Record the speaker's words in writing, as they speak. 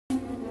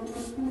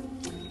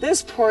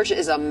This porch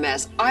is a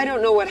mess. I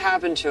don't know what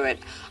happened to it.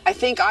 I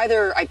think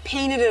either I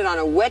painted it on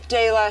a wet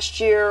day last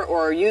year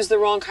or used the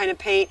wrong kind of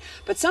paint,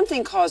 but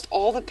something caused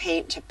all the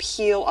paint to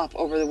peel up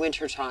over the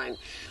winter time.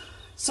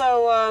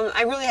 So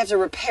I really have to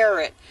repair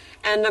it,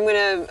 and I'm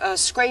going to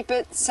scrape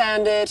it,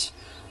 sand it,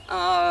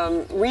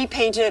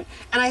 repaint it,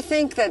 and I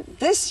think that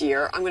this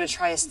year I'm going to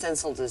try a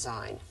stencil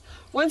design.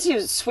 Once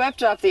you've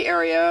swept up the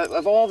area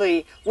of all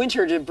the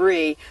winter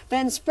debris,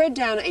 then spread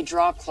down a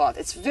drop cloth.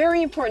 It's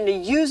very important to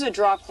use a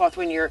drop cloth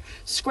when you're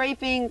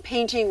scraping,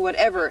 painting,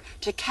 whatever,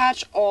 to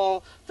catch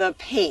all the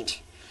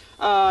paint.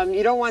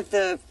 You don't want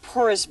the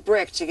porous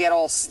brick to get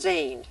all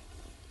stained.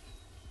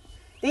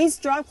 These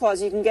drop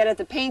cloths you can get at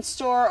the paint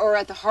store or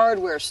at the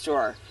hardware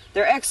store.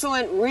 They're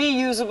excellent,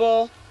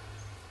 reusable,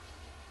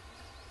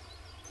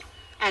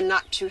 and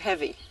not too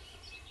heavy.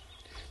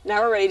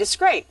 Now we're ready to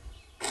scrape.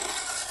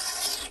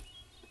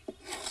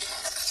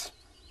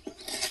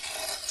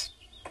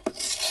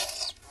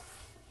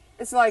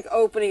 It's like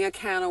opening a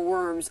can of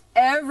worms.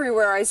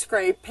 Everywhere I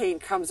scrape,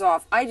 paint comes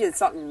off. I did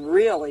something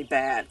really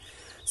bad.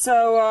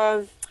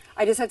 So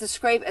I just have to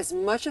scrape as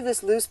much of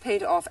this loose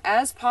paint off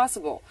as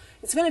possible.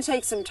 It's going to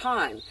take some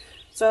time,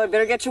 so I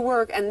better get to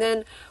work. And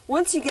then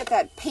once you get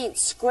that paint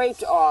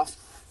scraped off,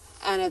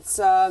 and it's,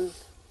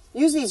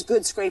 use these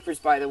good scrapers,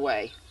 by the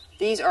way.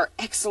 These are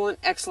excellent,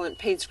 excellent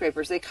paint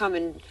scrapers. They come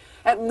in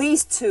at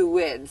least 2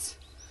 widths.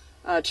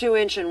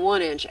 2-inch and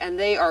 1-inch, and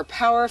they are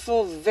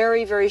powerful,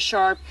 very, very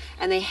sharp,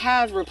 and they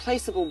have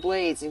replaceable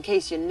blades in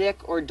case you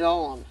nick or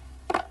dull them.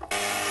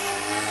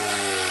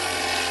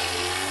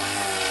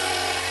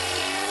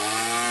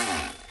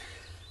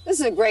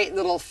 This is a great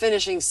little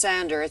finishing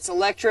sander. It's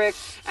electric,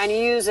 and you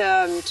use,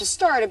 to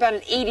start, about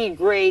an 80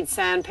 grade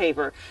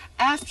sandpaper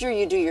after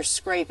you do your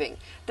scraping.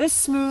 This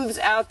smooths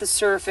out the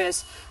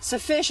surface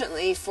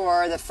sufficiently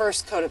for the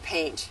first coat of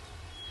paint.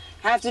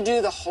 Have to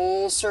do the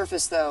whole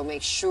surface though.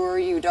 Make sure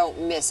you don't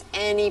miss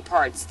any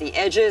parts, the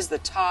edges, the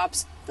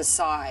tops, the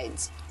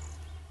sides.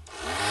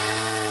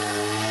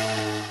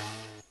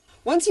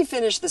 Once you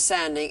finish the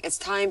sanding, it's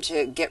time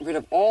to get rid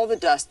of all the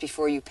dust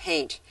before you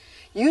paint.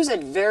 Use a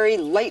very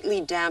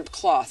lightly damp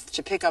cloth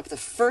to pick up the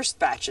first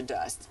batch of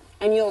dust,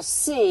 and you'll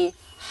see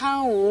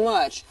how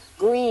much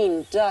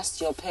green dust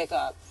you'll pick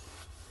up.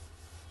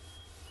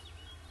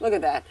 Look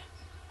at that.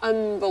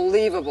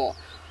 Unbelievable.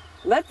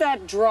 Let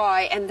that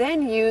dry and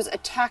then use a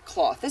tack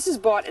cloth. This is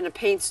bought in a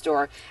paint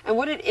store, and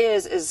what it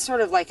is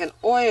sort of like an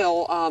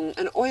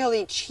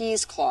oily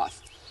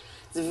cheesecloth.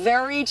 It's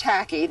very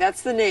tacky,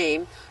 that's the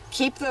name.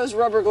 Keep those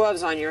rubber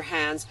gloves on your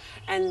hands,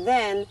 and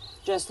then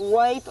just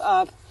wipe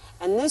up,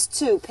 and this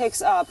too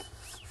picks up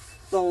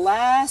the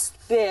last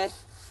bit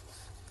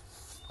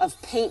of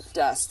paint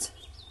dust.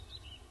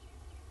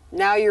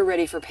 Now you're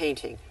ready for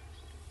painting.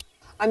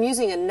 I'm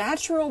using a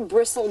natural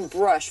bristle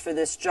brush for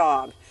this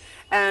job.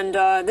 And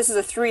this is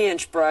a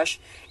 3-inch brush.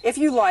 If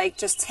you like,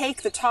 just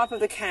take the top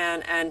of the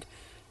can and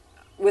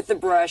with the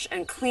brush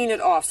and clean it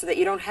off so that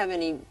you don't have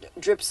any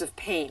drips of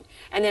paint.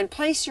 And then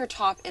place your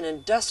top in a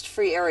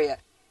dust-free area.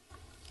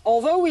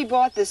 Although we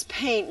bought this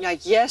paint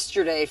like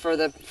yesterday for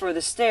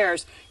the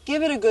stairs,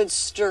 give it a good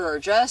stir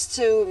just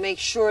to make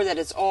sure that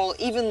it's all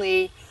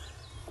evenly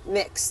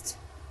mixed.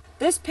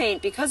 This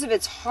paint, because of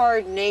its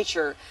hard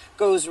nature,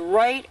 goes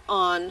right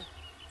on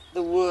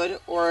the wood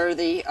or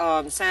the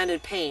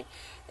sanded paint.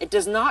 It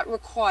does not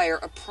require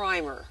a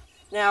primer.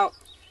 Now,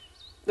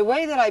 the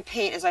way that I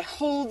paint is I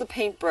hold the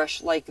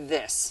paintbrush like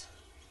this.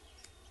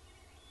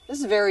 This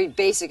is very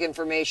basic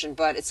information,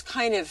 but it's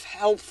kind of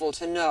helpful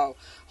to know.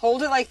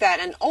 Hold it like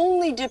that and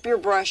only dip your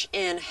brush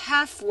in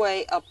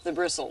halfway up the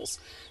bristles.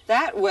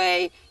 That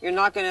way, you're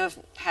not going to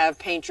have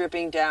paint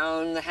dripping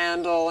down the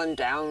handle and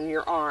down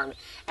your arm.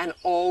 And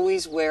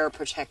always wear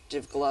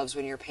protective gloves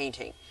when you're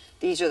painting.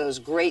 These are those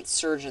great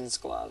surgeon's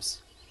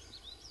gloves.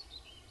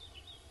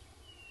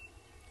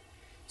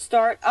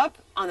 Start up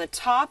on the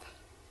top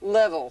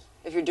level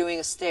if you're doing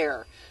a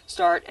stair.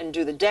 Start and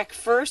do the deck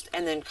first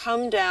and then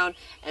come down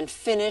and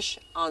finish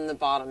on the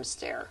bottom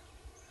stair.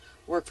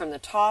 Work from the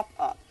top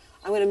up.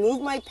 I'm going to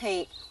move my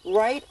paint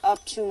right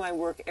up to my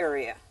work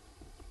area.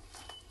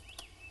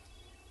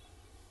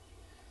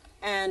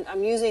 And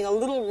I'm using a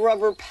little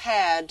rubber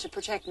pad to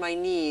protect my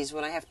knees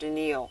when I have to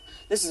kneel.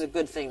 This is a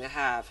good thing to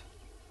have.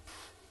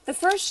 The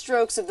first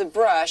strokes of the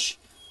brush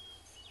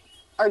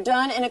are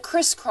done in a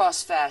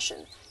crisscross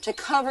fashion to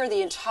cover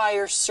the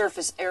entire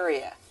surface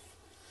area.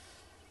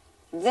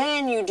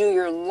 Then you do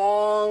your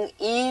long,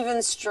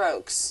 even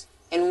strokes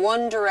in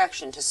one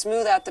direction to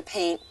smooth out the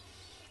paint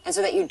and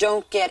so that you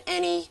don't get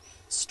any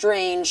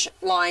strange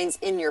lines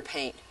in your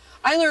paint.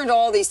 I learned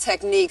all these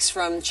techniques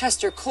from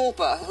Chester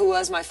Kulpa, who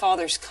was my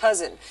father's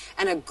cousin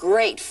and a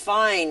great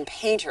fine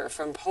painter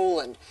from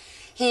Poland.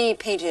 He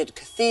painted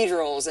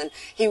cathedrals, and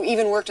he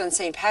even worked on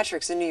St.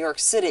 Patrick's in New York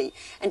City,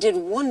 and did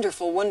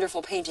wonderful,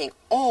 wonderful painting,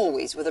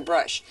 always with a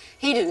brush.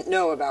 He didn't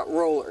know about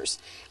rollers.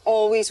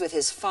 Always with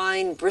his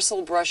fine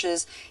bristle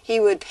brushes,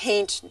 he would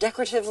paint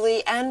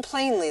decoratively and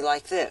plainly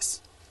like this.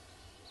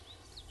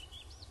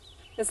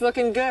 It's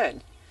looking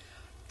good.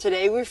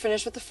 Today we're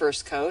finished with the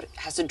first coat. It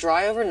has to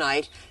dry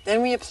overnight.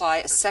 Then we apply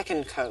a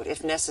second coat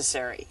if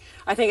necessary.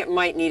 I think it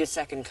might need a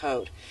second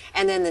coat.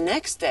 And then the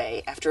next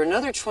day, after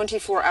another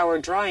 24-hour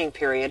drying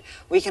period,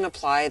 we can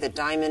apply the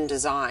diamond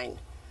design.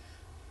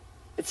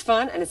 It's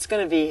fun, and it's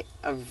going to be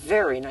a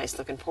very nice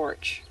looking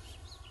porch.